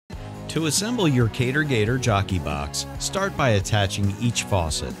To assemble your CaterGator Jockey box, start by attaching each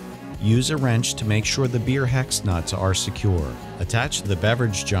faucet. Use a wrench to make sure the beer hex nuts are secure. Attach the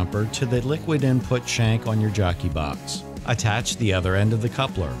beverage jumper to the liquid input shank on your jockey box. Attach the other end of the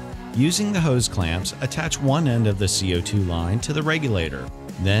coupler. Using the hose clamps, attach one end of the CO2 line to the regulator.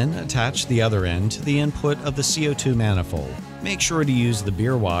 Then attach the other end to the input of the CO2 manifold. Make sure to use the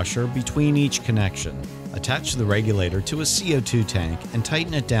beer washer between each connection. Attach the regulator to a CO2 tank and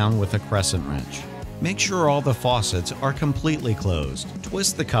tighten it down with a crescent wrench. Make sure all the faucets are completely closed.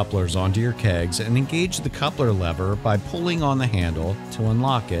 Twist the couplers onto your kegs and engage the coupler lever by pulling on the handle to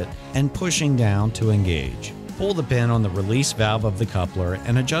unlock it and pushing down to engage. Pull the pin on the release valve of the coupler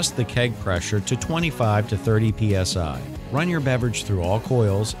and adjust the keg pressure to 25 to 30 psi. Run your beverage through all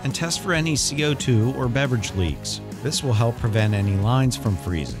coils and test for any CO2 or beverage leaks. This will help prevent any lines from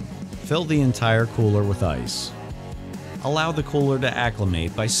freezing. Fill the entire cooler with ice. Allow the cooler to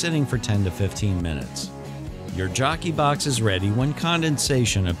acclimate by sitting for 10 to 15 minutes. Your jockey box is ready when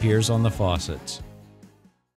condensation appears on the faucets.